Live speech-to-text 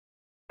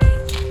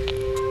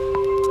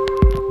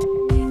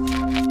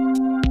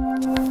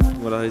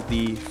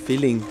the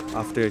feeling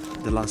after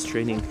the last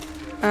training?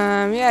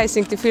 Yeah, I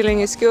think the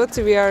feeling is good.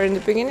 We are in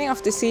the beginning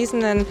of the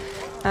season, and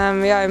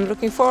yeah, I'm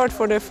looking forward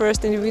for the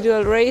first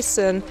individual race,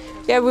 and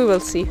yeah, we will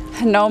see.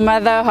 No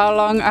matter how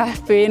long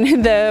I've been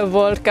in the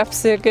World Cup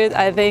circuit,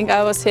 I think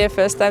I was here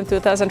first time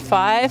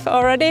 2005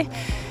 already,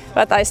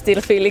 but I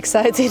still feel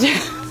excited.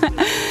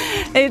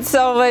 It's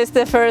always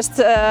the first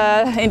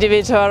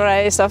individual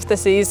race of the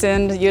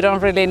season. You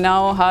don't really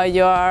know how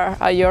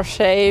your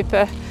shape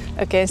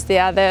against the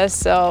others,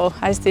 so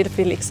I still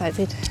feel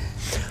excited.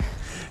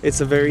 It's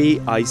a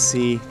very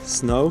icy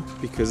snow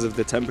because of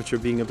the temperature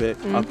being a bit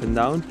up and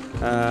down.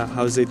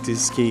 How's it to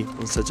ski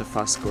on such a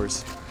fast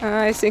course?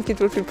 I think it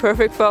would be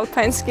perfect for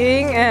alpine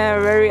skiing,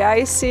 very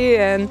icy,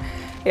 and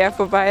yeah,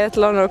 for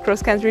biathlon or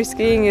cross-country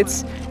skiing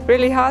it's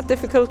really hard,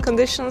 difficult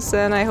conditions,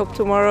 and I hope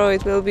tomorrow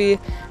it will be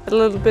a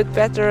little bit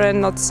better and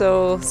not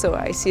so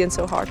icy and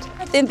so hard.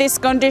 In these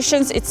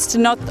conditions it's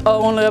not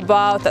only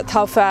about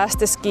how fast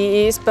the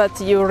ski is, but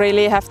you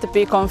really have to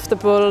be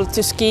comfortable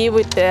to ski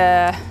with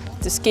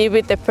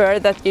the pair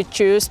that you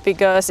choose,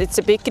 because it's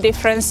a big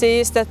difference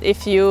is that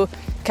if you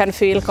can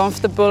feel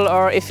comfortable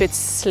or if it's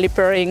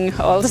slippering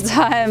all the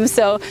time.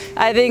 So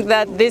I think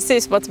that this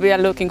is what we are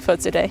looking for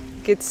today.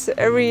 It's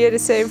every year the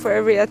same for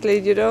every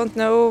athlete. You don't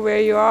know where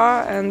you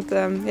are, and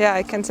yeah,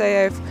 I can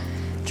say I've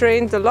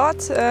trained a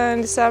lot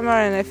in the summer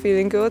and I'm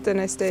feeling good and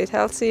I stayed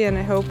healthy, and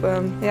I hope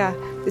yeah,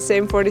 the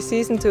same for the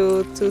season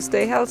to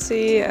stay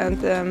healthy,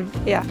 and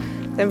yeah,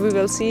 then we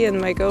will see.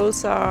 And my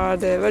goals are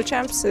the World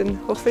Champs in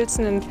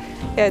Hochfilzen, and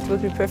yeah, it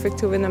would be perfect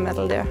to win a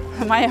medal there.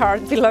 My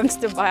heart belongs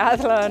to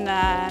biathlon,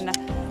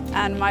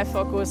 and my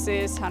focus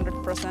is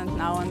 100%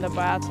 now on the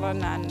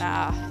biathlon, and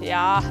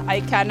yeah,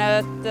 I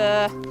cannot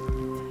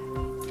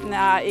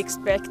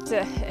expect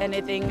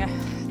anything.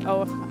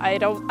 Oh, I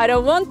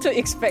don't want to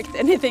expect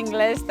anything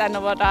less than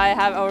what I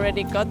have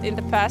already got in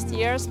the past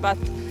years, but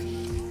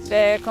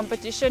the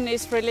competition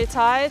is really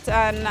tight,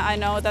 and I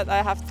know that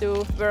I have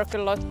to work a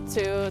lot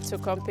to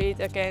compete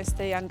against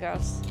the young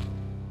girls.